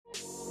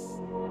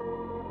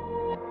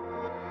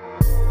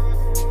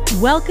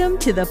Welcome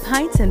to the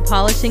Pints and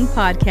Polishing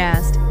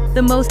Podcast,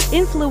 the most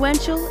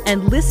influential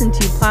and listened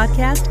to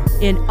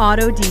podcast in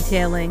auto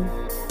detailing.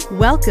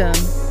 Welcome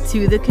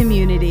to the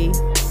community.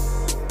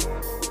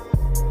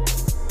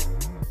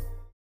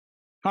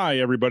 Hi,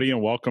 everybody,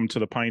 and welcome to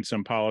the Pints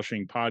and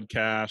Polishing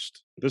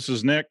Podcast. This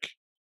is Nick.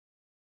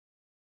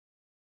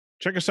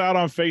 Check us out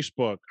on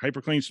Facebook,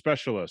 HyperClean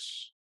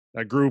Specialists.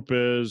 That group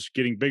is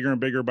getting bigger and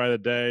bigger by the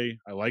day.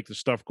 I like the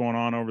stuff going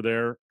on over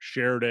there.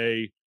 Shared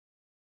a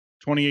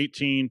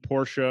 2018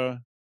 Porsche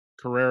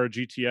Carrera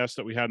GTS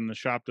that we had in the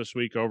shop this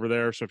week over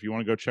there. So if you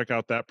want to go check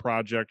out that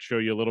project, show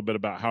you a little bit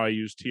about how I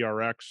use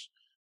TRX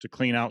to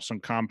clean out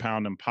some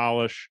compound and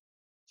polish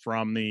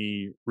from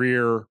the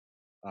rear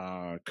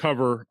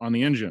cover on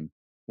the engine,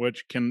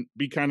 which can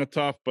be kind of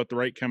tough, but the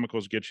right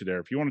chemicals get you there.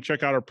 If you want to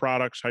check out our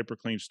products,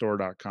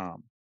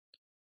 hypercleanstore.com.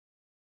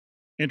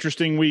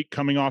 Interesting week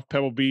coming off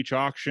Pebble Beach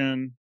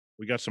auction.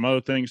 We got some other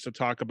things to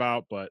talk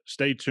about, but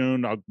stay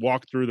tuned. I'll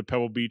walk through the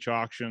Pebble Beach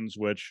auctions,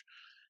 which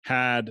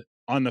had,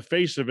 on the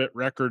face of it,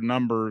 record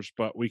numbers,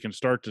 but we can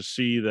start to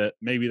see that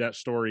maybe that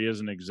story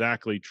isn't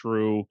exactly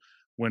true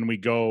when we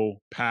go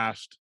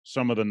past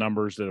some of the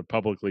numbers that have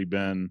publicly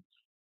been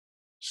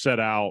set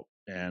out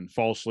and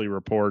falsely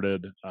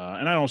reported.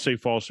 And I don't say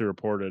falsely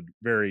reported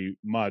very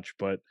much,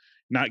 but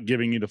not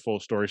giving you the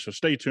full story. So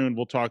stay tuned.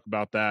 We'll talk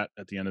about that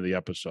at the end of the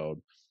episode.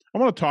 I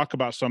want to talk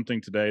about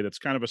something today that's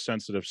kind of a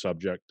sensitive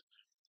subject.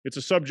 It's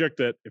a subject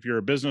that if you're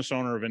a business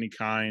owner of any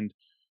kind,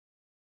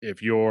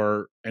 if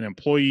you're an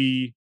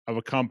employee of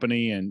a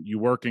company and you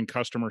work in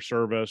customer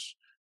service,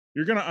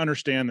 you're going to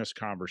understand this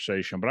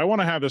conversation. But I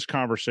want to have this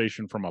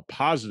conversation from a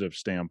positive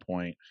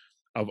standpoint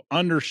of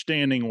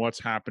understanding what's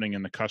happening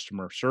in the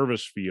customer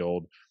service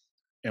field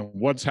and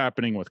what's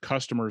happening with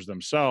customers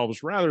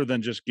themselves, rather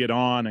than just get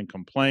on and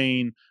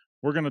complain.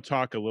 We're going to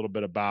talk a little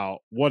bit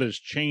about what is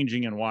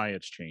changing and why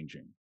it's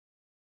changing.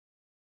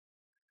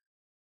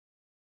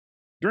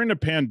 During the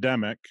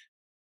pandemic,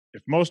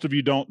 if most of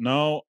you don't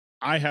know,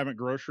 I haven't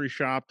grocery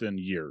shopped in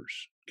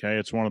years. Okay.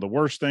 It's one of the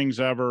worst things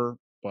ever,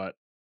 but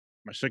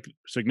my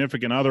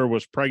significant other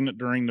was pregnant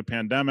during the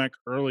pandemic.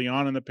 Early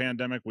on in the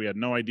pandemic, we had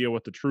no idea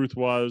what the truth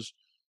was.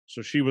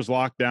 So she was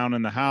locked down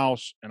in the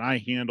house and I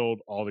handled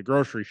all the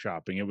grocery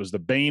shopping. It was the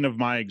bane of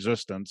my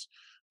existence,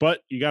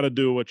 but you got to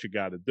do what you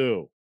got to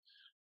do.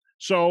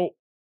 So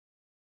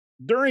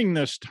during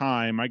this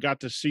time, I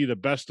got to see the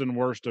best and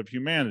worst of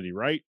humanity,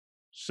 right?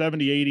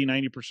 70, 80,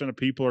 90% of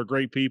people are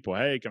great people.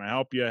 Hey, can I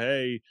help you?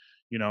 Hey,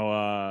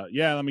 yeah,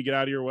 let me get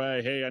out of your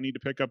way. Hey, I need to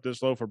pick up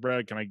this loaf of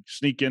bread. Can I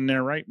sneak in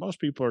there? Right? Most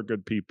people are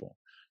good people.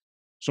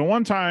 So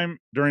one time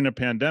during the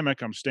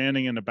pandemic, I'm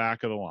standing in the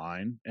back of the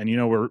line and,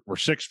 we're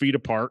 6 feet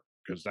apart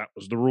because that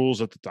was the rules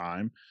at the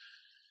time.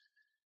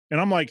 And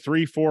I'm like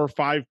 3, 4,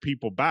 5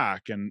 people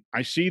back. And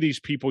I see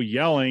these people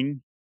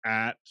yelling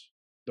at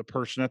the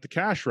person at the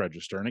cash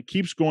register. And it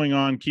keeps going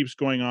on, keeps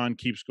going on,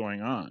 keeps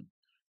going on.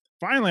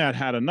 Finally, I'd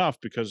had enough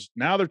because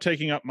now they're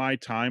taking up my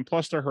time.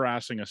 Plus, they're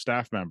harassing a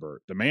staff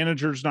member. The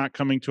manager's not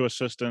coming to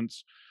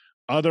assistance.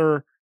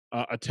 Other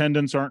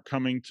attendants aren't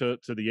coming to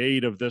the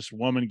aid of this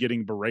woman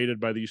getting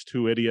berated by these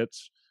 2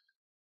 idiots.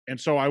 And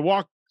so I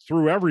walked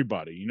through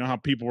everybody. You know how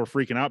people were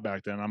freaking out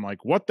back then. I'm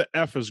like, what the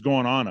F is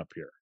going on up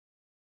here?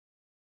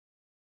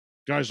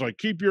 Guys like,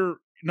 keep your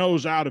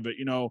nose out of it.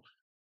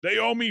 They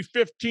owe me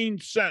 15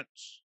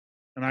 cents.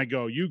 And I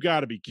go, you got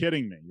to be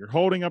kidding me. You're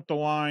holding up the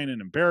line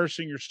and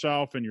embarrassing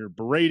yourself, and you're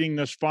berating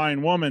this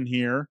fine woman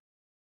here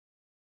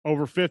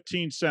over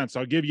 15 cents.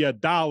 I'll give you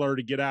 $1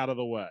 to get out of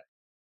the way.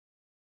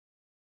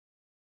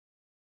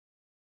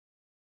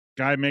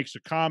 Guy makes a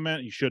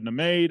comment he shouldn't have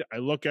made. I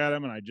look at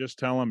him and I just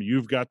tell him,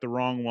 you've got the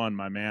wrong one,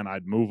 my man.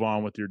 I'd move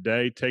on with your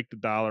day. Take the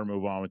 $1,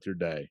 move on with your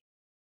day.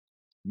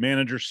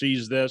 Manager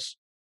sees this,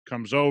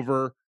 comes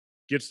over,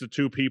 gets the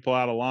 2 people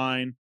out of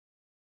line.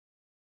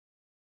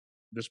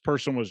 This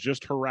person was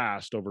just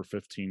harassed over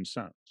 15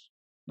 cents.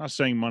 I'm not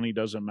saying money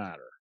doesn't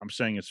matter. I'm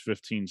saying it's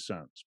 15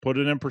 cents. Put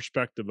it in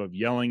perspective of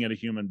yelling at a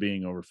human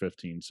being over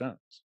 15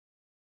 cents.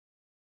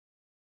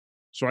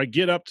 So I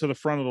get up to the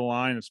front of the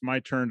line. It's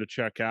my turn to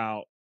check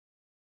out.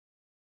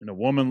 And a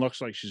woman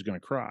looks like she's going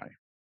to cry.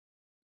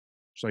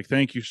 She's like,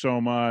 thank you so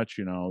much.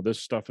 This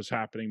stuff is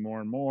happening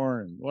more and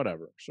more and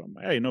whatever. So I'm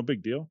like, hey, no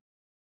big deal.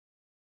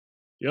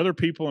 The other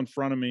people in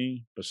front of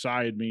me,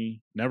 beside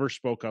me, never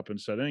spoke up and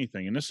said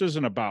anything. And this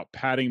isn't about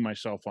patting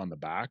myself on the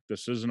back.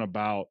 This is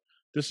about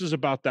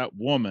that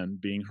woman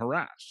being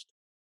harassed.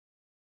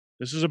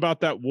 This is about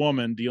that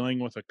woman dealing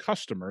with a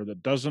customer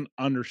that doesn't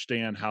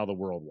understand how the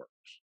world works.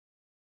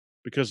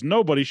 Because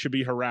nobody should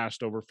be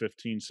harassed over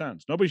 15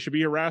 cents. Nobody should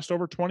be harassed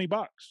over $20.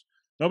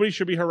 Nobody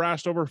should be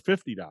harassed over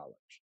 $50.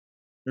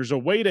 There's a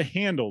way to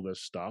handle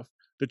this stuff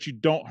that you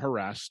don't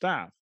harass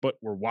staff. But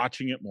we're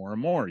watching it more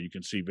and more. You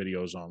can see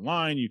videos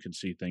online. You can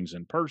see things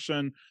in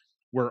person.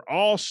 We're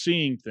all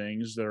seeing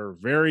things that are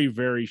very,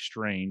 very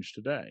strange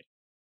today.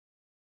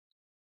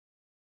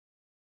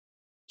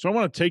 So I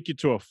want to take you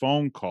to a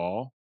phone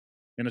call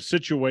in a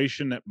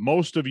situation that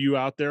most of you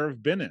out there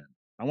have been in.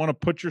 I want to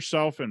put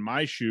yourself in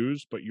my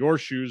shoes, but your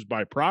shoes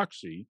by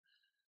proxy,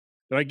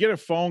 that I get a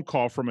phone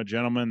call from a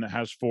gentleman that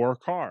has 4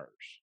 cars.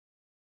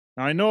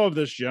 Now, I know of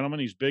this gentleman.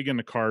 He's big in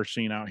the car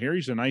scene out here.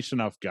 He's a nice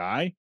enough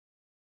guy.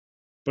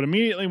 But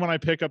immediately when I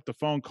pick up the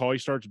phone call, he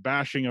starts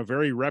bashing a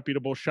very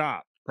reputable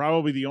shop,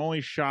 probably the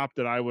only shop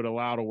that I would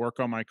allow to work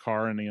on my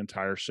car in the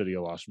entire city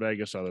of Las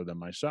Vegas other than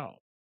myself.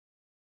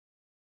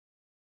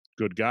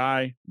 Good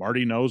guy.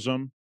 Marty knows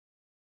him.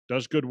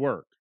 Does good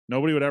work.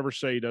 Nobody would ever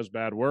say he does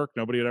bad work.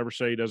 Nobody would ever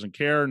say he doesn't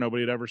care.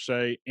 Nobody would ever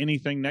say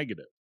anything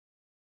negative.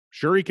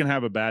 Sure, he can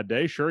have a bad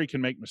day. Sure, he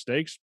can make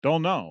mistakes.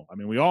 Don't know. I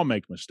mean, we all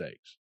make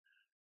mistakes.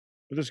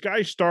 But this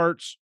guy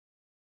starts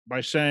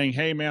by saying,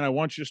 hey, man, I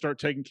want you to start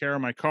taking care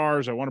of my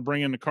cars. I want to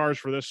bring in the cars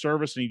for this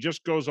service. And he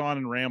just goes on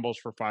and rambles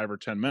for 5 or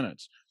 10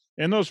 minutes.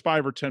 In those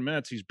 5 or 10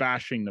 minutes, he's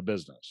bashing the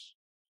business.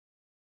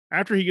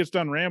 After he gets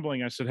done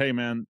rambling, I said, hey,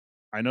 man,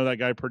 I know that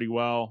guy pretty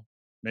well.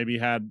 Maybe he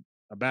had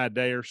a bad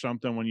day or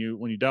something when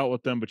you dealt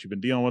with him, but you've been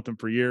dealing with him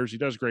for years. He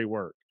does great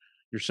work.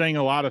 You're saying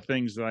a lot of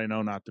things that I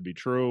know not to be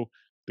true.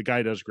 The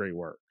guy does great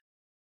work.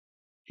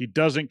 He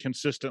doesn't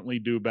consistently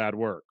do bad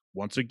work.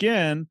 Once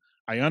again,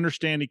 I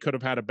understand he could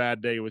have had a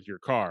bad day with your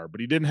car, but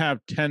he didn't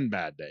have 10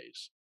 bad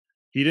days.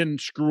 He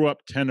didn't screw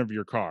up 10 of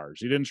your cars.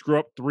 He didn't screw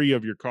up 3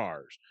 of your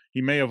cars.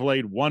 He may have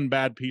laid one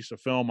bad piece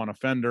of film on a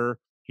fender.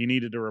 He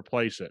needed to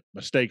replace it.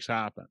 Mistakes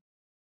happen.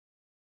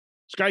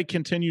 This guy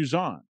continues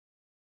on.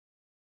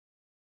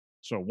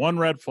 So one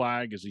red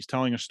flag is he's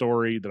telling a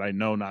story that I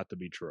know not to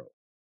be true.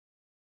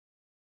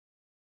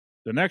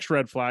 The next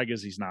red flag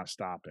is he's not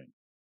stopping.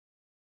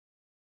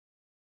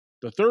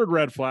 The third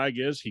red flag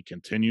is he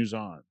continues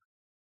on.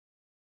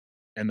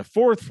 And the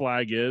fourth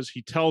flag is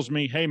he tells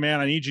me, hey, man,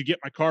 I need you to get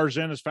my cars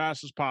in as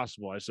fast as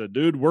possible. I said,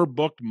 dude, we're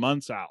booked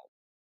months out.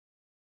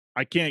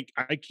 I can't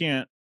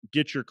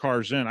get your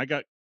cars in. I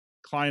got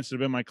clients that have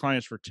been my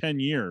clients for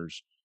 10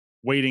 years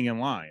waiting in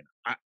line.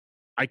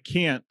 I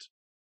can't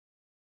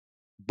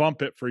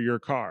bump it for your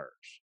cars.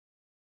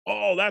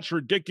 Oh, that's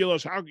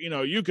ridiculous. How,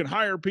 you can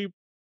hire people.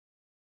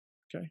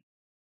 Okay.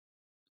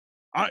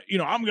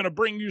 I'm going to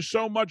bring you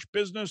so much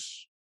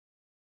business.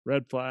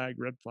 Red flag,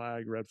 red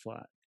flag, red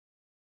flag.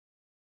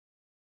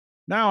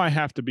 Now I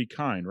have to be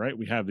kind, right?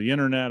 We have the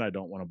internet. I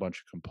don't want a bunch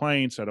of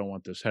complaints. I don't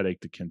want this headache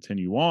to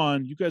continue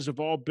on. You guys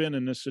have all been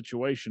in this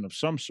situation of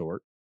some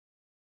sort.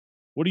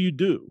 What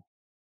do?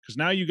 Because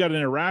now you got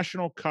an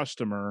irrational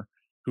customer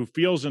who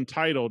feels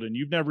entitled and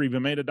you've never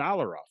even made $1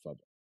 off of it.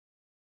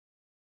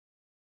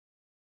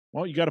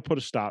 Well, you got to put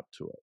a stop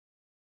to it.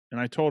 And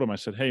I told him, I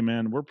said, hey,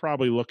 man, we're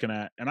probably looking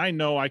at, and I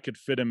know I could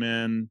fit him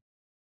in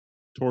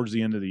towards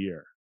the end of the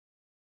year.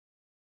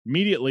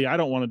 Immediately, I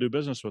don't want to do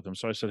business with him.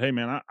 So I said, hey,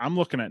 man, I'm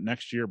looking at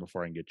next year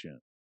before I can get you in,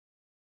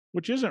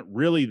 which isn't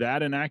really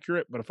that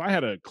inaccurate. But if I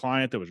had a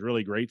client that was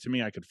really great to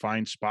me, I could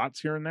find spots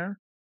here and there.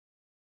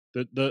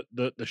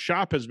 The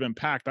shop has been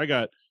packed. I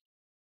got,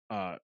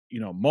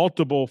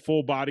 multiple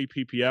full body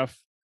PPF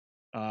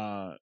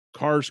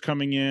cars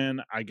coming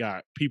in. I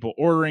got people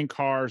ordering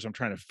cars. I'm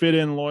trying to fit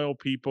in loyal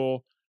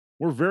people.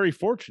 We're very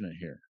fortunate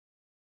here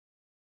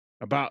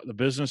about the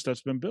business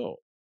that's been built.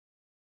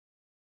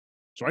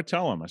 So I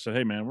tell him, I said,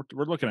 hey, man,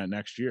 we're looking at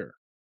next year.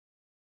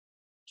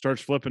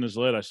 Starts flipping his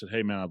lid. I said,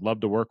 hey, man, I'd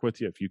love to work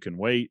with you. If you can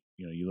wait,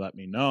 you let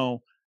me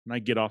know. And I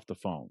get off the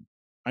phone.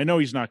 I know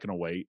he's not going to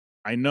wait.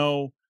 I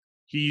know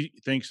he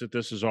thinks that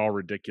this is all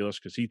ridiculous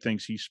because he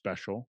thinks he's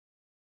special.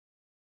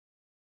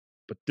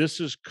 But this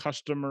is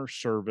customer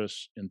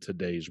service in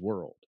today's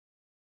world,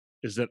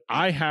 is that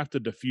I have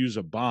to defuse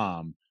a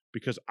bomb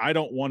because I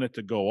don't want it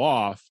to go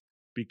off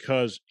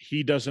because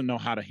he doesn't know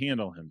how to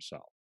handle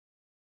himself.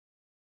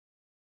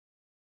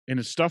 And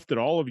it's stuff that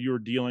all of you are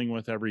dealing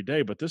with every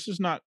day, but this is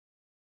not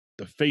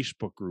the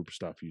Facebook group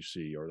stuff you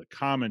see or the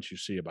comments you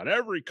see about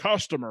every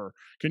customer.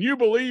 Can you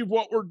believe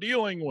what we're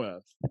dealing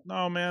with?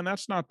 No, man,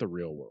 that's not the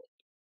real world.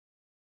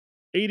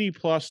 80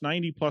 plus,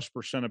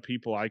 90+% of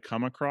people I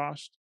come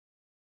across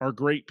are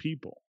great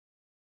people.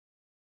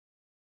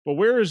 But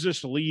where is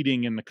this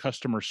leading in the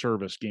customer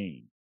service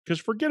game? Because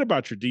forget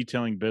about your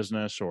detailing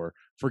business or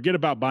forget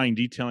about buying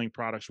detailing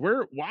products.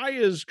 Why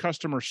is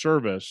customer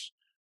service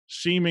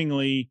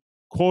seemingly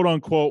quote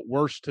unquote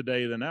worse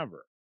today than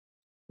ever?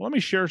 Well, let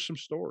me share some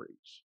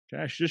stories.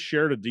 Okay. I just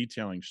shared a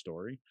detailing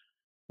story.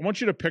 I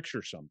want you to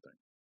picture something.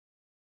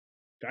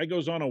 Guy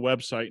goes on a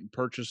website and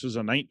purchases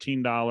a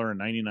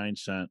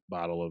 $19.99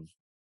 bottle of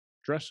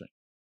dressing.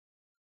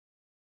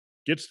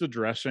 Gets the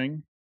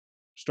dressing,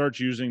 starts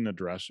using the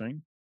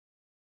dressing,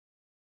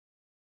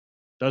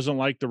 doesn't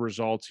like the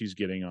results he's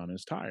getting on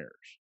his tires.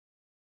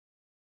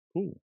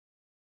 Cool.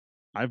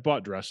 I've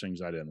bought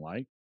dressings I didn't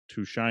like.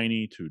 Too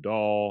shiny, too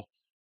dull,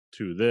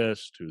 too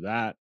this, too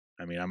that.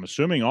 I mean, I'm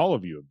assuming all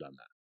of you have done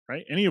that,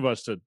 right? Any of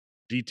us that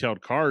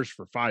detailed cars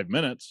for 5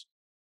 minutes,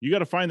 you got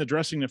to find the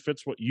dressing that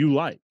fits what you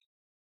like.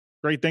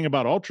 Great thing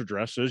about Ultra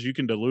Dress is you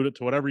can dilute it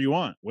to whatever you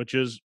want, which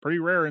is pretty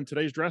rare in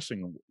today's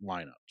dressing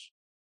lineups.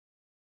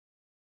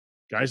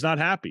 Guy's not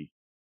happy.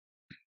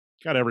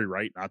 Got every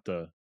right not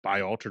to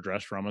buy Ultra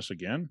Dress from us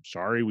again.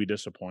 Sorry we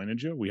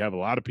disappointed you. We have a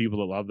lot of people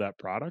that love that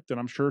product, and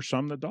I'm sure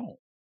some that don't.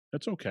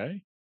 That's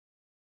okay.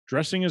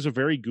 Dressing is a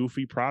very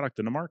goofy product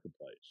in the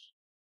marketplace.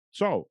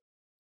 So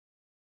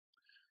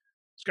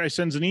this guy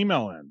sends an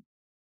email in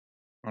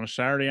on a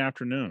Saturday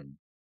afternoon,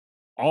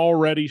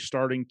 already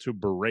starting to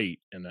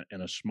berate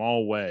in a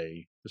small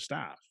way the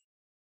staff.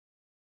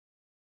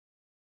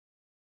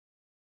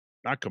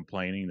 Not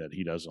complaining that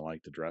he doesn't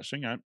like the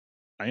dressing.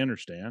 I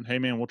understand. Hey,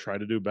 man, we'll try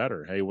to do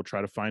better. Hey, we'll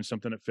try to find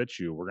something that fits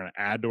you. We're going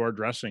to add to our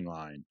dressing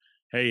line.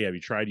 Hey, have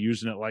you tried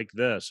using it like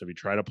this? Have you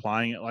tried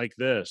applying it like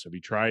this? Have you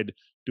tried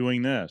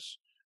doing this?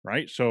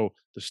 Right? So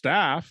the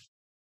staff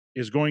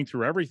is going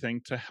through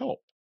everything to help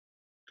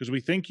because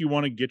we think you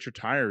want to get your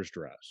tires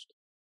dressed.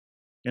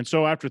 And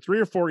so after 3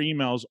 or 4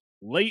 emails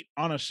late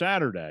on a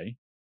Saturday,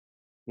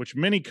 which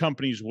many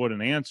companies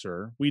wouldn't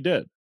answer, we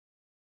did.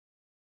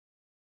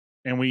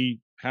 And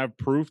we have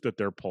proof that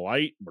they're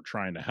polite, we're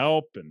trying to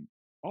help, and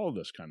all of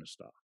this kind of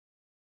stuff.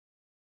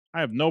 I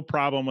have no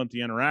problem with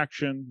the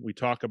interaction. We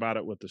talk about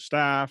it with the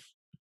staff,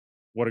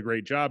 what a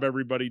great job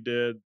everybody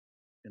did,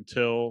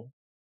 until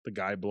the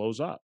guy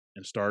blows up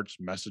and starts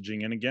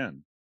messaging in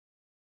again.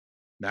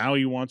 Now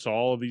he wants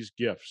all of these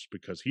gifts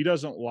because he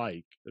doesn't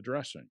like the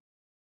dressing.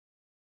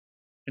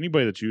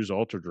 Anybody that's used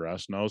Ultra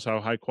Dress knows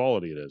how high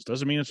quality it is.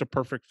 Doesn't mean it's a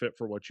perfect fit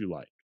for what you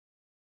like.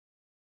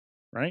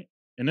 Right?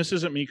 And this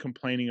isn't me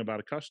complaining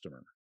about a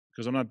customer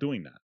because I'm not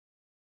doing that.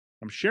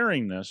 I'm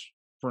sharing this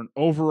for an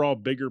overall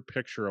bigger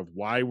picture of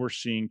why we're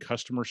seeing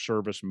customer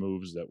service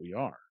moves that we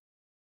are.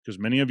 Because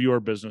many of you are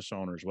business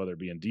owners, whether it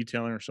be in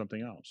detailing or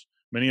something else.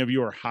 Many of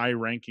you are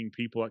high-ranking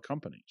people at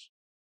companies.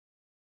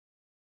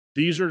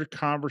 These are the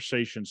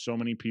conversations so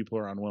many people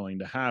are unwilling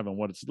to have. And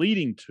what it's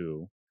leading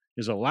to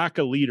is a lack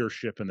of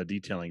leadership in the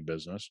detailing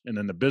business and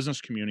in the business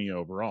community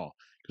overall.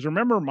 Because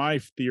remember my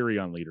theory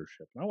on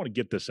leadership. And I want to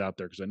get this out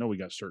there because I know we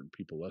got certain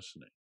people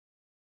listening.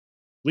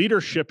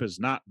 Leadership is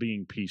not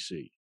being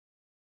PC.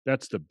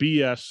 That's the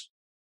BS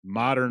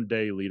modern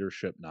day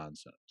leadership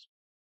nonsense.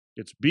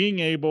 It's being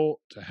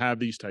able to have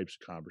these types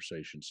of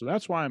conversations. So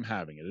that's why I'm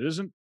having it. It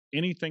isn't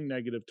anything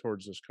negative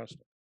towards this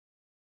customer,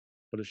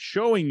 but it's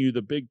showing you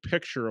the big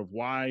picture of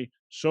why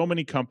so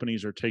many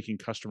companies are taking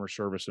customer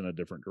service in a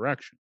different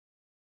direction.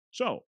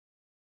 So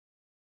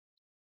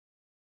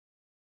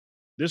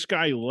this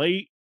guy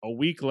a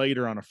week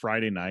later on a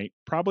Friday night,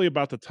 probably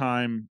about the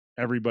time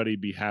everybody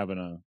be having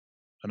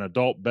an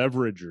adult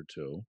beverage or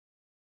two,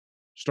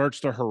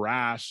 starts to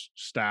harass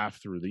staff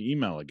through the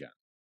email again.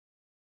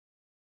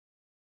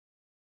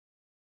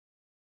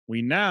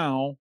 We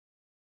now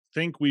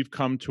think we've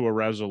come to a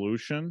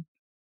resolution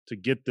to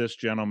get this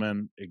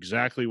gentleman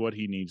exactly what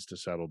he needs to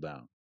settle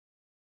down.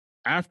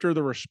 After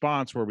the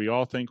response where we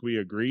all think we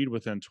agreed,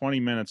 within 20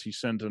 minutes, he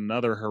sent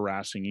another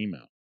harassing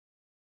email.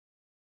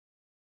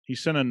 He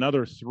sent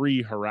another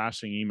 3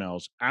 harassing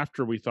emails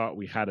after we thought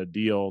we had a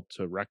deal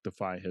to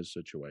rectify his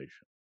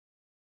situation.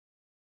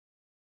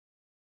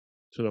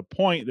 To the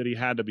point that he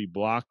had to be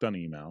blocked on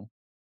email.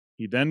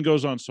 He then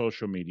goes on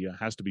social media,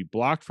 has to be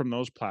blocked from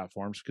those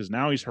platforms because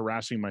now he's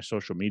harassing my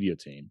social media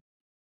team.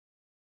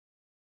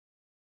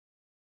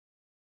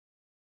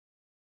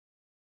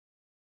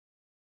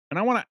 And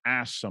I want to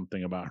ask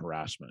something about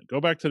harassment. Go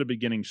back to the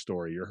beginning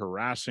story. You're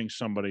harassing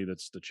somebody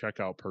that's the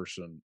checkout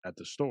person at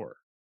the store.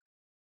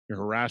 You're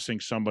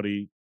harassing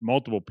somebody,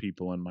 multiple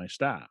people in my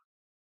staff.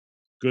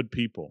 Good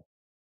people.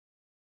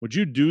 Would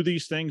you do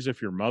these things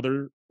if your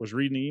mother was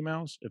reading the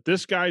emails? If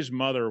this guy's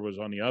mother was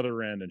on the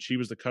other end and she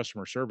was the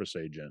customer service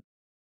agent,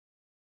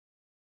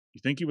 you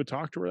think you would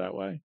talk to her that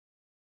way?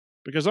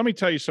 Because let me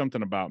tell you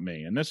something about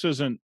me, and this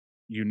isn't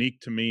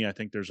unique to me. I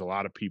think there's a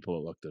lot of people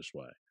that look this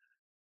way.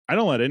 I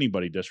don't let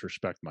anybody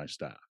disrespect my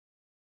staff.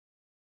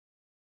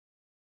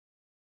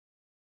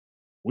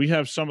 We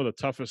have some of the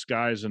toughest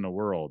guys in the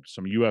world,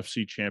 some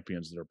UFC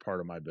champions that are part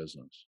of my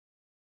business.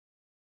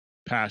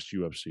 Past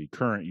UFC,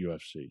 current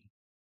UFC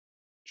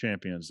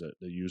champions that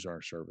use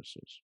our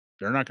services.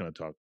 They're not going to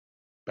talk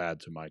bad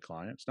to my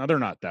clients. Now, they're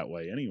not that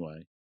way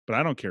anyway, but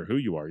I don't care who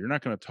you are. You're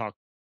not going to talk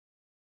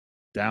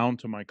down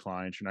to my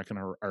clients. You're not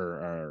going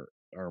to,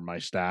 or my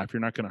staff.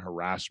 You're not going to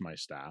harass my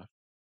staff.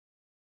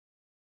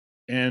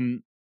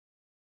 And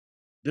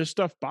this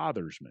stuff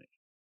bothers me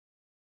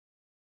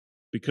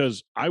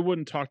because I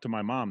wouldn't talk to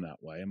my mom that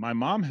way. And my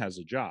mom has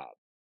a job.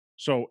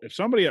 So if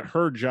somebody at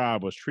her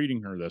job was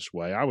treating her this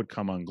way, I would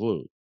come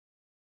unglued.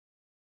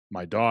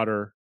 My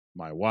daughter,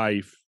 my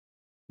wife,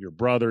 your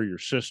brother, your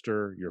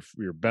sister,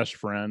 your best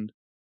friend.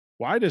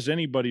 Why does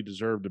anybody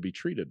deserve to be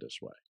treated this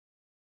way?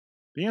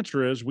 The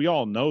answer is we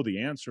all know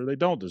the answer. They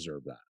don't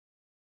deserve that.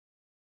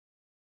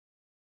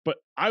 But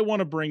I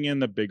want to bring in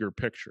the bigger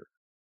picture.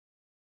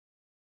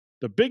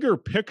 The bigger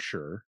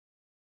picture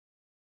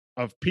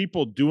of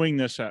people doing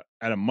this at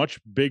a much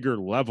bigger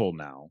level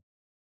now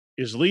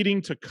is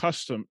leading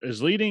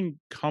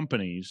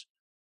companies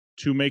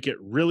to make it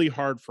really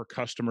hard for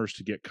customers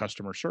to get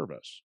customer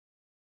service.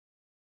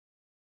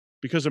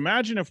 Because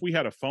imagine if we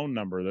had a phone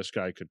number this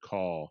guy could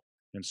call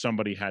and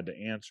somebody had to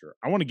answer.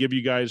 I want to give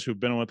you guys who've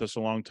been with us a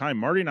long time.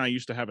 Marty and I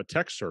used to have a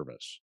text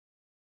service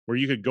where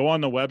you could go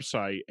on the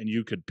website and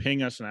you could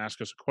ping us and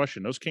ask us a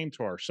question. Those came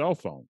to our cell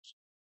phones.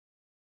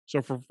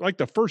 So for like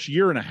the first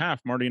year and a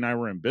half, Marty and I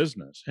were in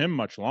business, him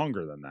much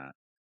longer than that.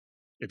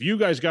 If you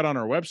guys got on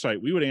our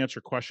website, we would answer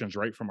questions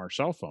right from our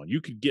cell phone. You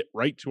could get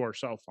right to our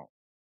cell phone.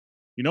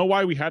 You know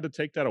why we had to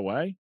take that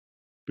away?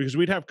 Because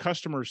we'd have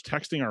customers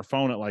texting our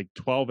phone at like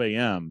 12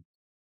 a.m.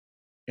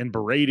 and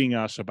berating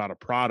us about a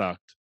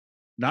product,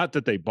 not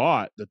that they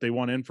bought, that they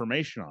want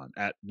information on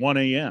at 1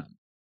 a.m.,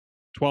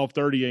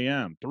 12:30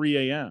 a.m.,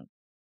 3 a.m.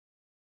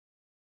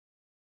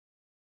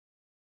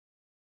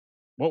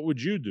 What would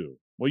you do?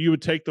 Well, you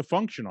would take the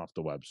function off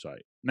the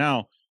website.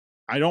 Now,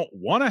 I don't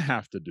want to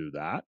have to do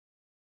that,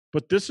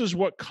 but this is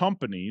what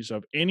companies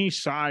of any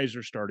size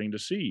are starting to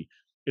see,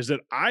 is that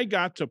I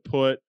got to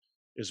put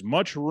as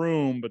much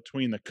room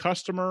between the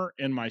customer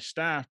and my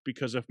staff,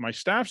 because if my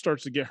staff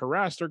starts to get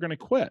harassed, they're going to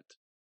quit.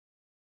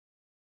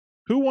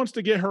 Who wants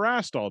to get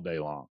harassed all day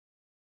long?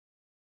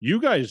 You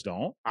guys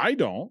don't. I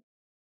don't.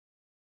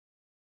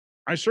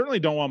 I certainly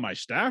don't want my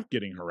staff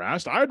getting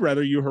harassed. I'd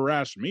rather you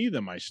harass me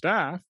than my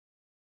staff.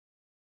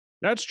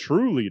 That's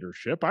true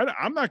leadership.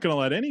 I'm not going to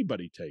let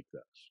anybody take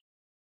this.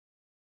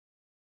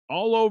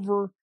 All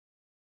over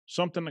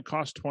something that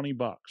costs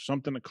 $20,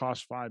 something that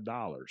costs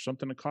 $5,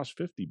 something that costs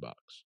 $50.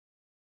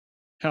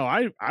 Hell,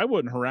 I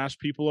wouldn't harass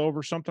people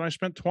over something I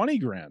spent 20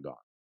 grand on.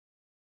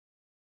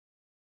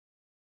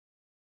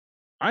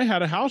 I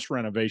had a house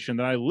renovation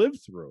that I lived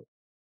through,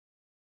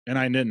 and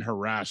I didn't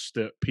harass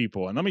the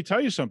people. And let me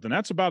tell you something,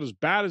 that's about as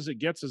bad as it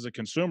gets as a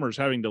consumer, is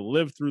having to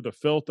live through the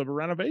filth of a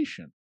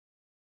renovation.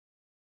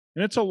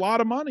 And it's a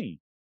lot of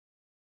money.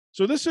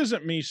 So this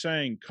isn't me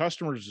saying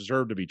customers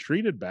deserve to be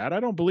treated bad.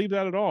 I don't believe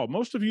that at all.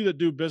 Most of you that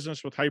do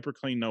business with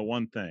HyperClean know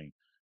one thing.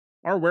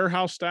 Our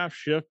warehouse staff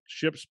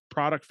ships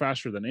product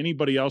faster than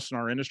anybody else in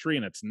our industry,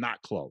 and it's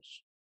not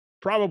close.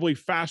 Probably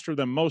faster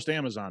than most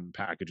Amazon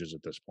packages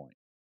at this point.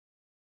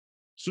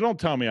 So don't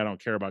tell me I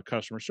don't care about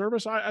customer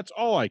service. That's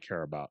all I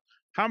care about.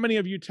 How many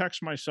of you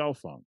text my cell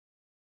phone?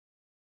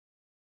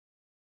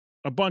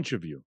 A bunch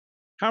of you.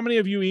 How many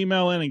of you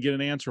email in and get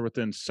an answer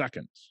within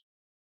seconds?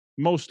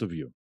 Most of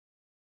you.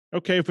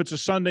 Okay, if it's a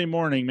Sunday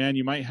morning, man,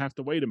 you might have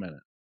to wait a minute.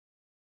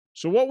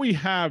 So what we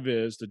have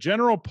is the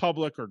general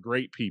public are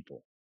great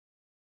people.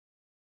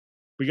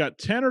 We got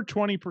 10 or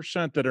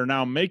 20% that are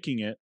now making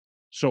it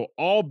so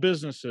all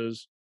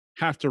businesses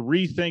have to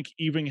rethink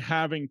even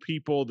having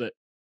people that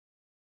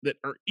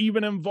are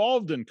even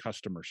involved in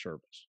customer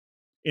service.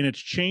 And it's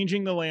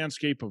changing the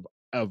landscape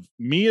of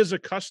me as a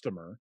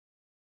customer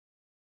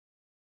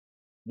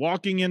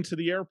walking into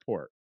the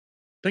airport.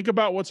 Think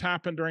about what's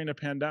happened during the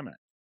pandemic.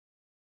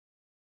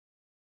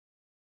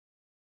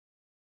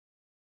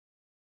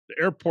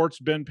 The airport's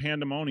been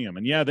pandemonium,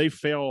 and yeah, they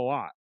fail a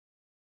lot.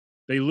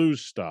 They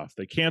lose stuff.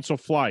 They cancel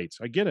flights.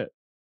 I get it.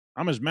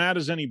 I'm as mad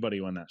as anybody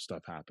when that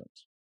stuff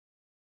happens.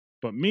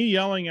 But me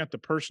yelling at the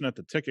person at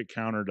the ticket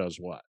counter does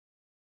what?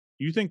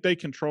 You think they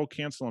control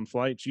canceling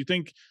flights? You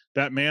think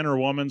that man or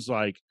woman's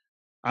like,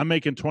 I'm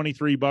making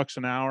 $23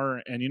 an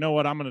hour, and you know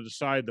what? I'm going to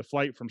decide the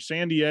flight from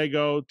San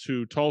Diego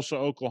to Tulsa,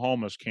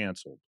 Oklahoma is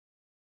canceled.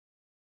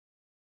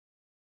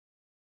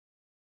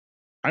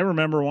 I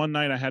remember one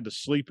night I had to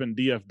sleep in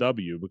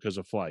DFW because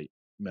a flight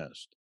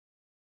missed.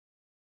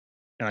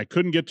 And I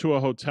couldn't get to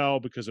a hotel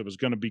because it was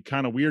going to be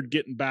kind of weird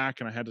getting back,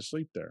 and I had to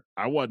sleep there.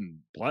 It wasn't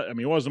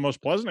the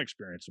most pleasant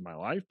experience of my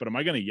life, but am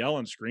I going to yell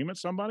and scream at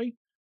somebody?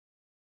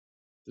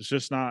 That's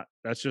just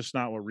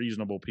not what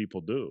reasonable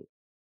people do.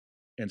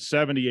 And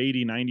 70,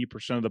 80,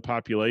 90% of the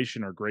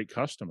population are great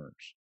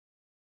customers.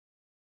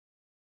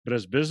 But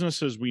as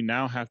businesses, we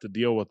now have to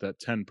deal with that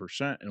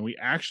 10%, and we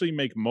actually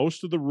make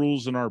most of the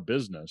rules in our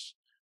business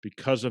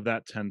because of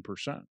that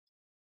 10%.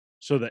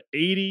 So the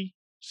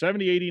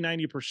 70, 80,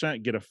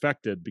 90% get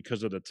affected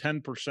because of the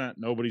 10%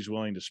 nobody's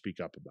willing to speak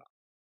up about.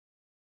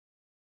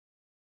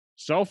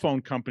 Cell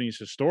phone companies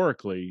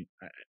historically,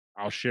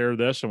 I'll share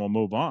this and we'll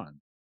move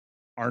on,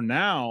 are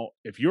now,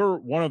 if you're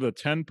one of the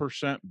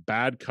 10%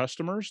 bad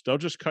customers, they'll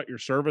just cut your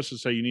service and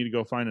say you need to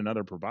go find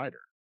another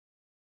provider,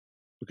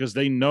 because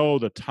they know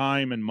the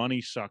time and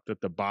money suck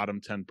that the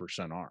bottom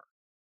 10% are.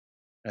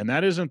 And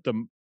that isn't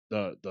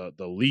the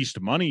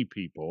least money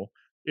people.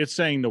 It's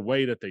saying the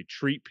way that they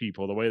treat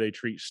people, the way they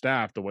treat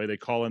staff, the way they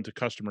call into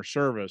customer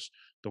service,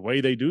 the way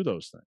they do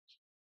those things.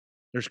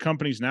 There's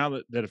companies now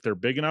that if they're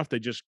big enough, they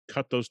just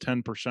cut those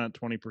 10%,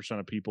 20%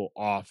 of people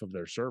off of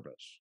their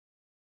service.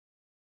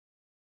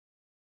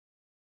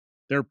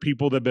 There are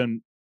people that have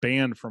been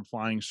banned from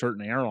flying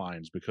certain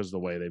airlines because of the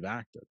way they've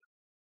acted.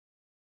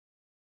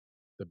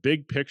 The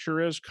big picture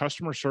is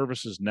customer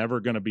service is never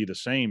going to be the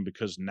same,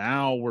 because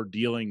now we're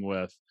dealing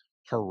with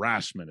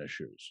harassment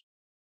issues.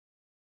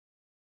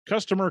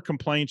 Customer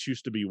complaints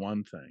used to be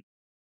one thing,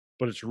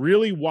 but it's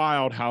really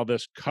wild how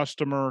this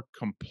customer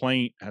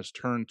complaint has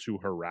turned to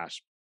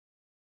harassment.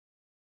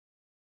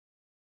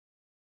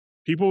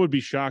 People would be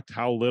shocked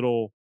how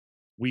little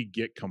we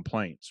get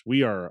complaints.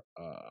 We are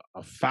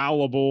a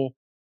fallible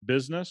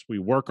business. We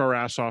work our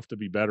ass off to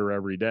be better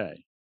every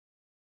day.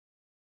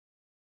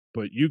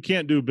 But you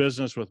can't do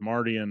business with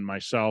Marty and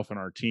myself and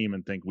our team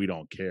and think we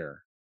don't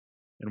care.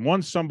 And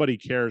once somebody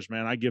cares,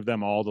 man, I give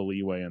them all the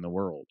leeway in the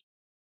world.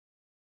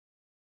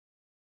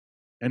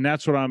 And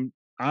that's what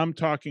I'm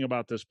talking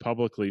about this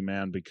publicly,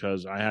 man,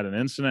 because I had an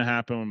incident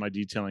happen with my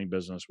detailing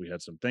business. We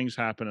had some things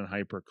happen in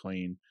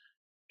HyperClean,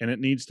 and it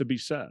needs to be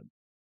said.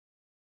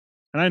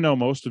 And I know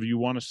most of you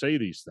want to say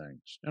these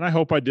things. And I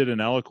hope I did an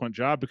eloquent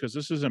job, because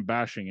this isn't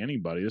bashing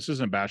anybody. This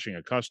isn't bashing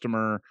a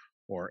customer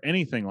or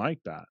anything like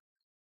that.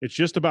 It's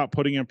just about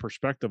putting in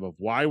perspective of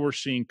why we're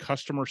seeing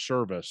customer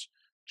service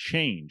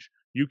change.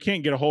 You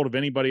can't get a hold of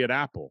anybody at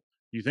Apple.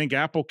 You think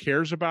Apple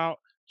cares about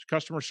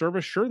customer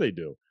service? Sure, they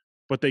do.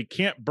 But they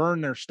can't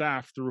burn their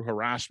staff through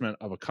harassment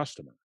of a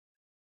customer.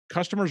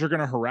 Customers are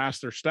going to harass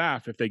their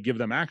staff if they give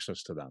them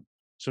access to them.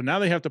 So now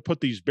they have to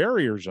put these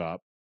barriers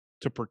up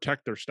to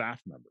protect their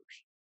staff members.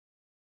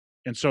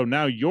 And so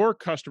now your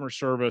customer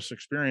service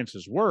experience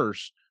is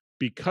worse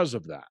because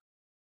of that.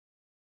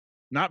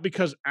 Not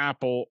because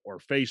Apple or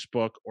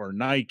Facebook or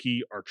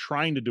Nike are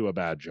trying to do a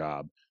bad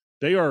job.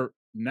 They are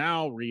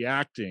now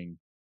reacting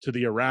to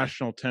the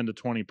irrational 10 to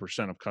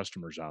 20% of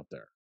customers out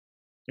there.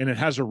 And it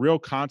has a real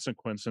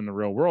consequence in the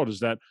real world,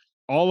 is that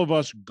all of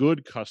us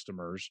good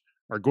customers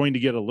are going to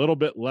get a little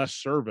bit less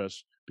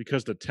service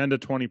because the 10 to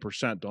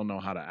 20% don't know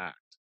how to act.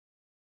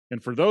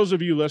 And for those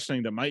of you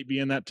listening that might be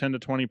in that 10 to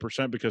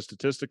 20%, because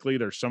statistically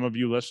there's some of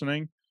you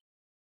listening,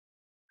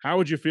 how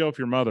would you feel if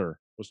your mother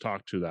was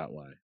talked to that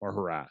way or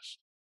harassed?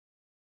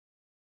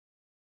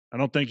 I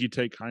don't think you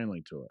take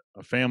kindly to it.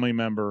 A family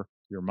member,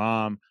 your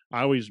mom,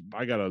 I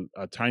got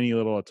a tiny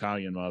little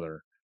Italian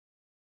mother,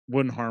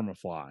 wouldn't harm a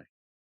fly.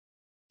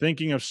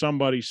 Thinking of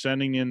somebody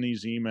sending in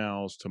these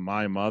emails to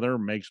my mother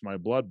makes my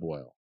blood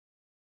boil.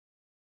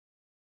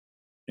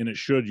 And it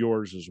should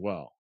yours as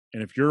well.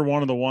 And if you're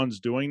one of the ones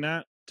doing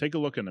that, take a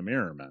look in the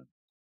mirror, man.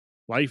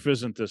 Life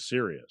isn't this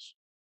serious.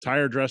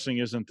 Tire dressing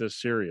isn't this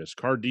serious.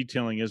 Car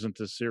detailing isn't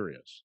this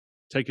serious.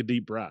 Take a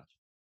deep breath.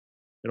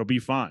 It'll be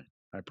fine.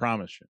 I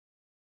promise you.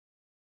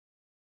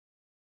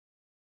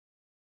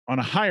 On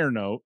a higher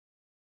note,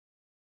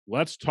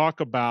 let's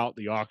talk about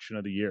the auction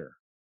of the year.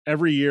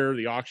 Every year,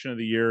 the auction of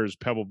the year is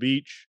Pebble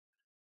Beach.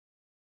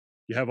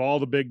 You have all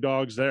the big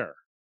dogs there.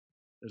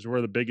 This is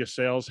where the biggest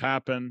sales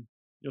happen.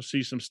 You'll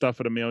see some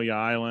stuff at Amelia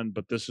Island,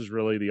 but this is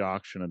really the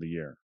auction of the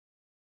year.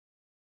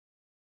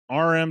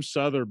 RM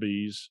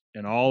Sotheby's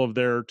and all of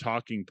their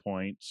talking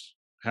points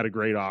had a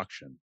great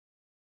auction,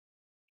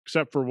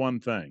 except for one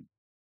thing.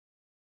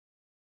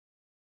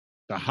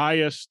 The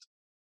highest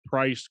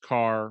priced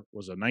car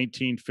was a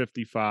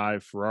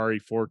 1955 Ferrari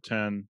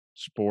 410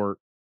 Sport.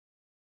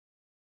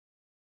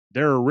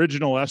 Their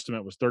original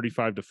estimate was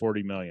 35 to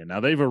 40 million. Now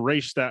they've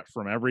erased that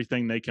from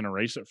everything they can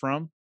erase it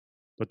from,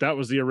 but that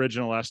was the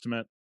original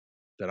estimate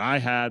that I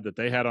had, that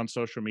they had on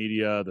social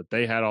media, that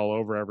they had all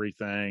over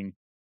everything.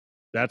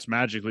 That's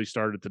magically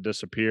started to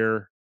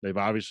disappear. They've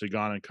obviously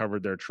gone and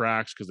covered their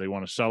tracks because they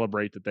want to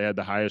celebrate that they had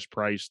the highest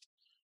priced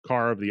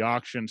car of the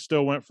auction.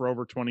 Still went for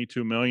over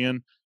 22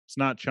 million. It's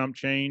not chump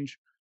change,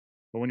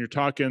 but when you're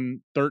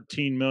talking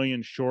 13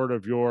 million short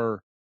of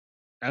your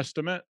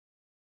estimate,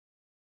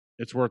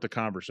 it's worth a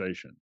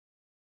conversation.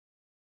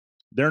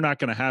 They're not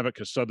going to have it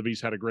because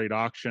Sotheby's had a great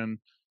auction.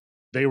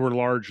 They were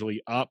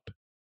largely up.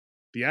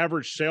 The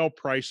average sale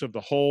price of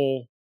the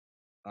whole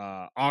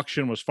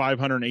auction was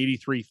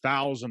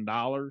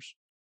 $583,000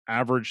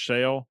 average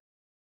sale.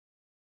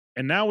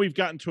 And now we've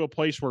gotten to a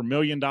place where $1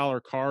 million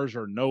cars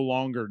are no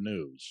longer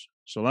news.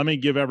 So let me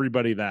give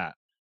everybody that.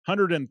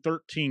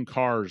 113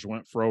 cars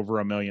went for over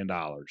 $1 million.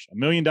 $1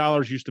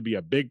 million used to be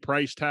a big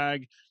price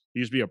tag. It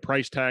used to be a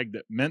price tag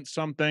that meant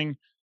something.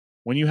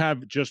 When you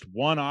have just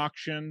one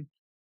auction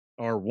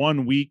or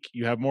 1 week,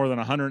 you have more than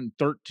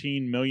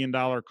 $113 million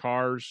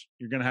cars,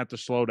 you're going to have to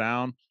slow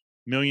down.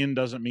 Million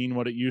doesn't mean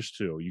what it used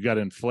to. You got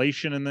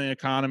inflation in the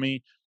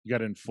economy. You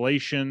got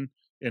inflation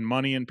in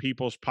money in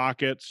people's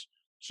pockets.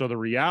 So the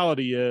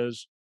reality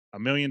is $1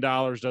 million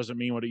doesn't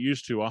mean what it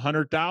used to.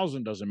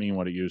 100,000 doesn't mean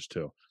what it used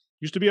to.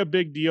 Used to be a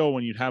big deal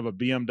when you'd have a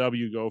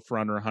BMW go for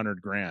under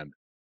 100 grand.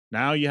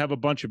 Now you have a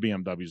bunch of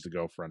BMWs to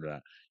go for under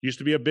that. Used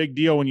to be a big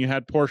deal when you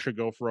had Porsche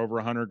go for over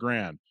 100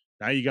 grand.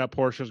 Now you got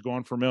Porsches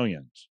going for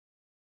millions.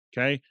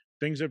 Okay?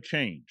 Things have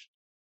changed.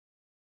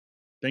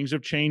 Things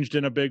have changed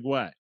in a big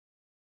way.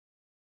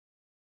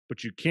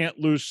 But you can't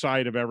lose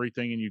sight of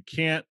everything, and you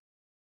can't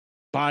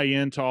buy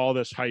into all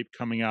this hype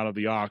coming out of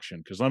the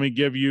auction. Because let me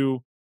give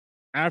you,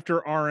 after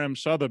RM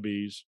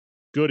Sotheby's,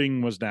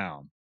 Gooding was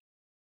down.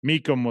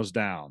 Mecum was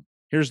down.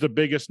 Here's the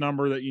biggest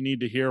number that you need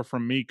to hear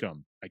from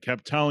Mecum. I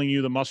kept telling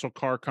you the muscle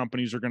car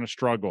companies are going to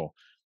struggle.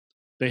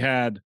 They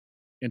had,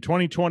 in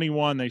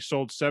 2021, they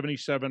sold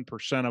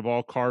 77% of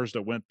all cars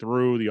that went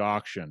through the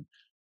auction.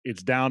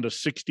 It's down to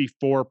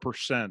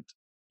 64%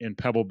 in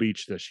Pebble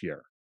Beach this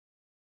year.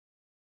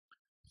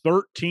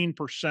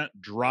 13%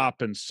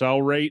 drop in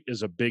sell rate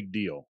is a big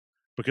deal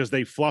because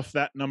they fluff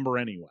that number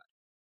anyway.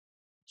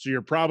 So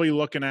you're probably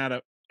looking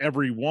at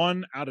every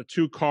 1 out of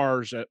 2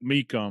 cars at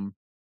Mecum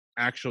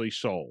actually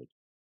sold.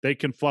 They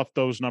can fluff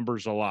those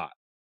numbers a lot.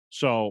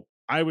 So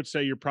I would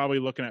say you're probably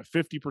looking at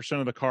 50%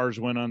 of the cars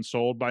went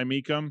unsold by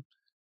Mecum.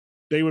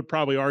 They would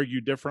probably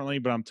argue differently,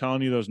 but I'm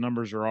telling you, those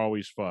numbers are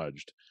always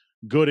fudged.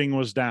 Gooding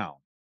was down.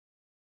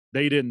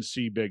 they didn't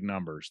see big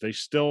numbers. They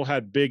still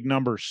had big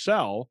numbers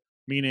sell,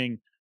 meaning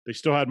they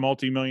still had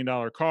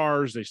multi-million-dollar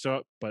cars.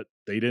 But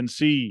they didn't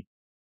see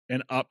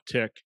an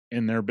uptick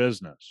in their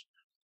business.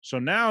 So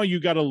now you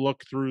got to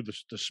look through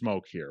the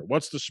smoke here.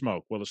 What's the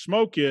smoke? Well, the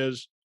smoke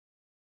is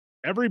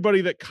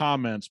everybody that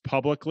comments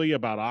publicly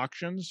about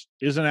auctions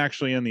isn't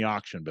actually in the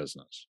auction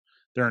business.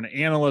 They're an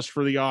analyst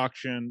for the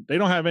auction. They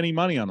don't have any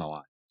money on the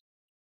line.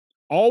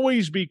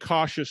 Always be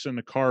cautious in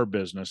the car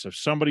business if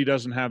somebody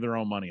doesn't have their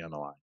own money on the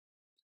line.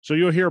 So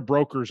you'll hear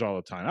brokers all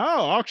the time,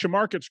 oh, auction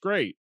market's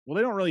great. Well,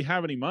 they don't really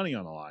have any money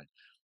on the line.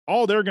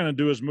 All they're going to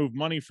do is move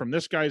money from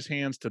this guy's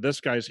hands to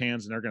this guy's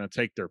hands, and they're going to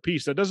take their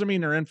piece. That doesn't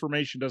mean their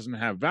information doesn't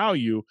have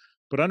value,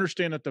 but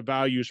understand that the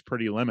value is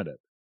pretty limited.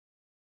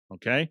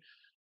 Okay?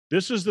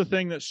 This is the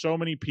thing that so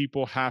many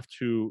people have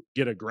to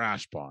get a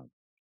grasp on.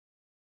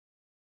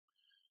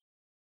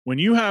 When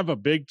you have a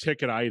big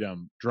ticket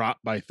item drop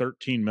by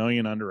 13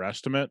 million under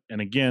estimate, and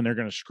again, they're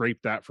going to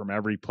scrape that from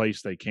every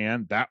place they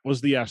can. That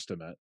was the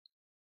estimate.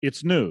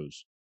 It's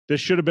news. This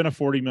should have been a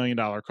 $40 million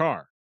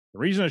car. The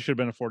reason it should have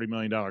been a $40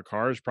 million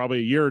car is probably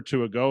a year or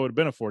two ago, it would have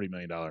been a $40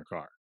 million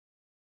car.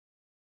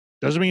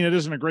 Doesn't mean it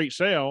isn't a great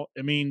sale.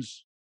 It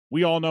means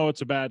we all know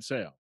it's a bad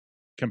sale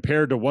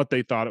compared to what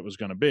they thought it was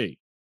going to be.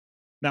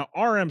 Now,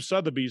 RM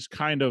Sotheby's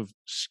kind of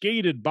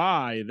skated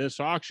by this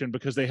auction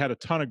because they had a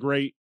ton of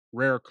great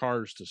rare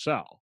cars to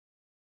sell.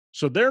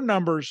 So their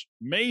numbers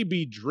may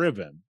be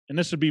driven, and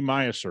this would be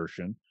my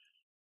assertion,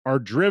 are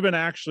driven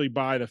actually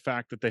by the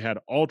fact that they had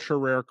ultra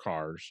rare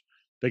cars.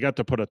 They got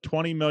to put a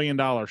 $20 million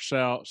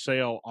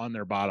sale on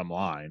their bottom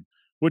line,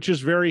 which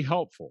is very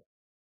helpful.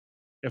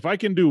 If I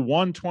can do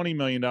one $20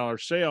 million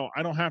sale,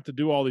 I don't have to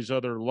do all these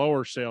other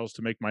lower sales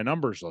to make my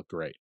numbers look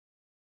great.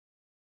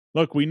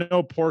 Look, we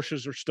know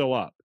Porsches are still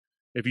up.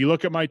 If you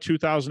look at my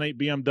 2008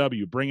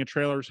 BMW, Bring a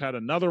Trailer's had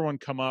another one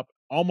come up,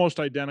 almost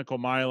identical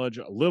mileage,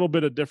 a little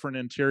bit of different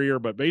interior,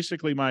 but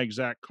basically my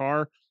exact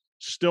car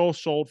still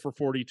sold for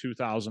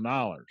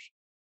 $42,000.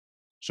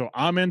 So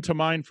I'm into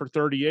mine for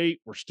 38.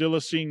 We're still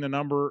seeing the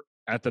number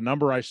at the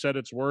number I said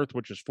it's worth,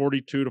 which is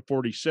 42 to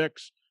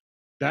 46.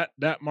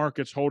 That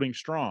market's holding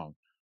strong.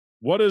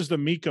 What does the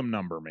Mecum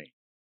number mean?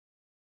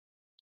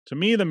 To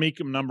me, the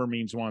Mecum number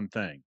means one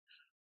thing.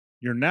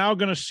 You're now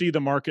going to see the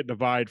market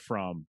divide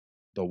from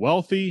the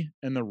wealthy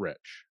and the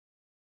rich.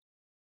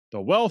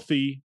 The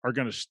wealthy are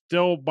going to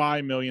still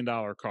buy $1 million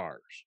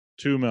cars,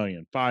 2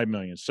 million, 5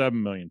 million,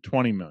 7 million,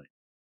 20 million.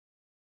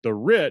 The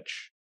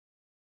rich,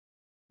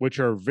 which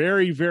are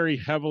very, very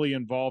heavily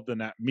involved in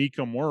that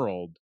Mecum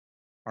world,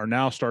 are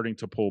now starting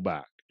to pull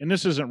back. And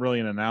this isn't really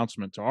an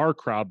announcement to our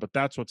crowd, but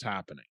that's what's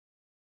happening.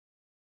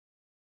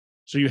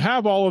 So you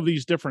have all of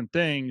these different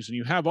things, and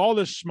you have all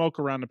this smoke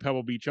around the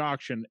Pebble Beach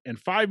auction. And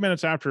 5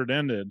 minutes after it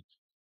ended,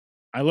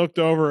 I looked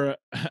over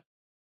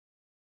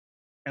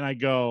and I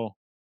go,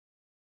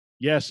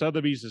 yes,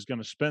 Sotheby's is going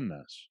to spin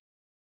this.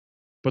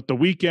 But the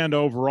weekend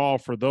overall,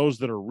 for those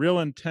that are real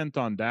intent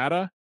on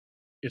data,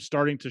 it's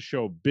starting to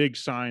show big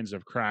signs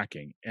of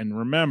cracking. And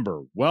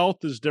remember,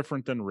 wealth is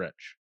different than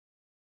rich.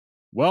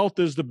 Wealth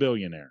is the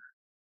billionaire.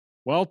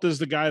 Wealth is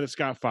the guy that's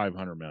got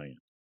 500 million.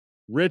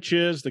 Rich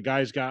is the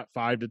guy's got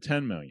 5 to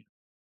 10 million.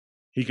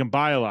 He can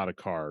buy a lot of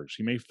cars.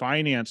 He may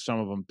finance some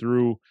of them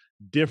through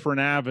different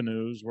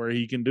avenues where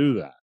he can do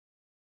that.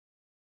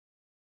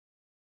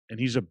 And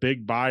he's a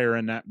big buyer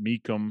in that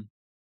Mecum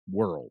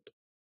world.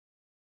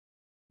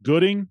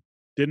 Gooding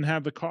didn't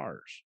have the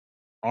cars.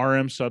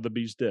 RM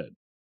Sotheby's did.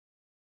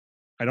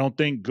 I don't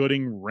think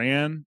Gooding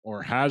ran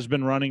or has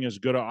been running as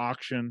good an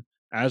auction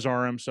as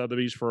RM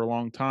Sotheby's for a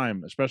long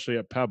time, especially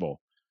at Pebble.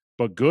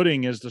 But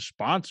Gooding is the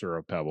sponsor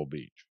of Pebble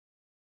Beach.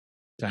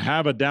 To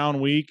have a down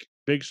week,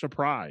 big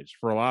surprise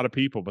for a lot of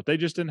people, but they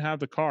just didn't have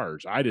the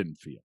cars. I didn't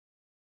feel.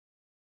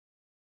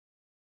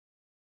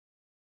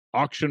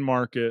 Auction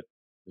market,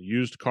 the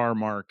used car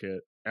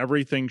market,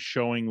 everything's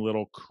showing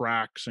little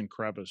cracks and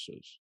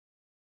crevices.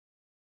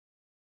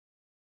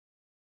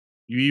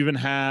 You even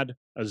had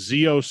a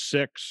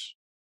Z06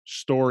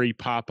 story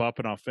pop up,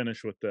 and I'll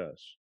finish with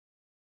this.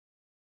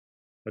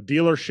 A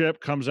dealership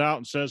comes out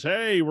and says,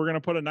 hey, we're going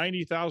to put a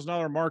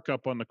 $90,000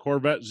 markup on the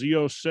Corvette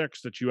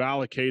Z06 that you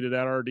allocated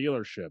at our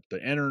dealership.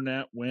 The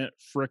internet went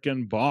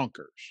frickin'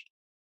 bonkers.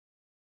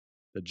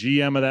 The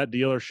GM of that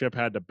dealership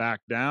had to back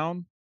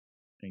down,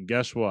 and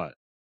guess what?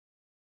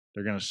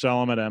 They're going to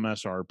sell them at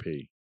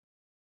MSRP.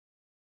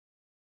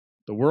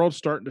 The world's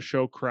starting to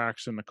show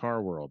cracks in the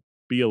car world.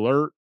 Be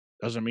alert.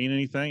 Doesn't mean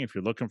anything. If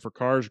you're looking for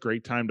cars,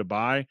 great time to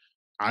buy.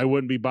 I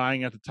wouldn't be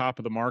buying at the top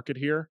of the market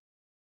here.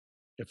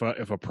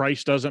 If a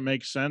price doesn't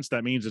make sense,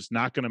 that means it's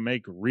not going to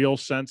make real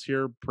sense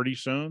here pretty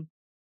soon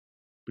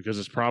because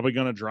it's probably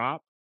going to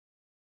drop.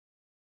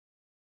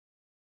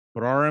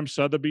 But RM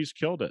Sotheby's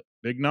killed it.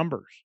 Big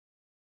numbers.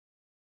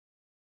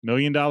 $1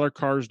 million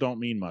cars don't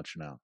mean much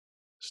now.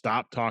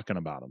 Stop talking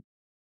about them.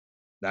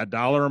 That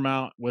dollar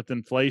amount with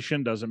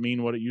inflation doesn't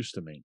mean what it used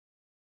to mean.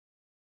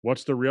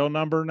 What's the real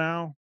number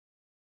now?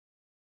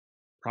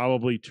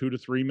 Probably 2 to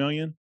 3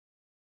 million.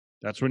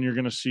 That's when you're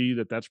going to see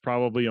that that's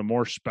probably a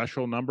more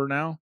special number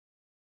now.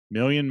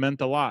 Million meant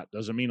a lot,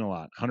 doesn't mean a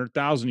lot.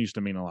 100,000 used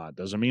to mean a lot,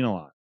 doesn't mean a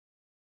lot.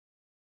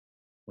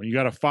 When you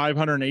got a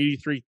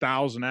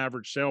 583,000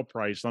 average sale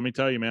price, let me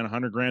tell you, man,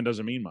 100 grand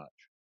doesn't mean much.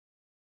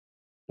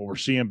 But we're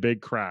seeing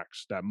big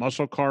cracks. That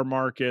muscle car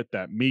market,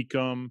 that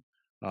Mecum,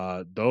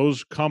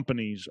 those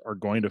companies are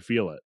going to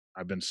feel it.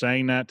 I've been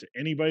saying that to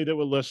anybody that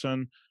would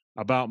listen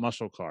about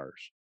muscle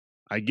cars.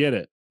 I get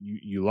it.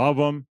 You love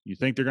them. You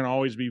think they're going to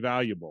always be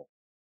valuable.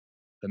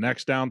 The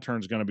next downturn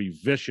is going to be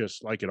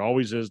vicious like it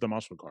always is the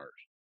muscle cars.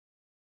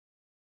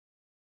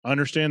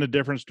 Understand the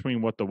difference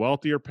between what the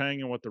wealthy are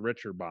paying and what the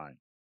rich are buying.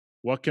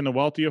 What can the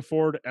wealthy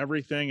afford?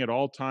 Everything at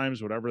all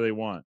times, whatever they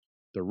want.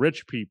 The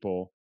rich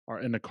people are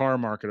in the car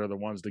market are the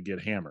ones that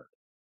get hammered.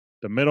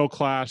 The middle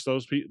class,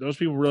 those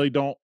people really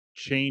don't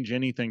change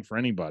anything for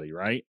anybody,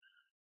 right?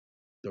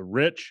 The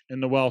rich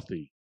and the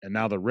wealthy. And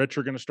now the rich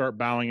are going to start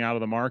bowing out of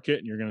the market,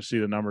 and you're going to see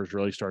the numbers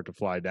really start to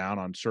fly down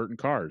on certain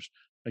cars.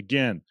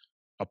 Again,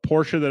 a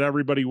Porsche that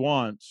everybody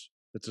wants,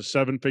 that's a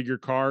 7-figure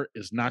car,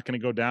 is not going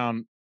to go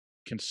down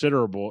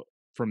considerable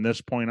from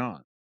this point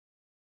on.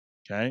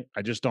 Okay.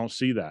 I just don't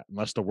see that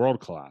unless the world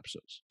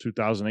collapses,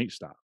 2008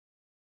 style.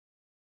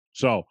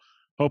 So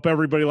hope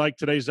everybody liked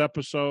today's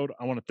episode.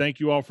 I want to thank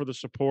you all for the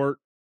support.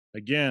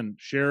 Again,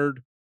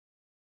 shared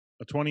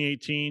a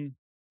 2018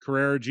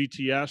 Carrera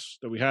GTS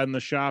that we had in the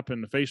shop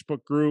in the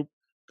Facebook group.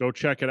 Go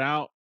check it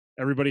out.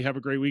 Everybody have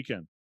a great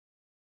weekend.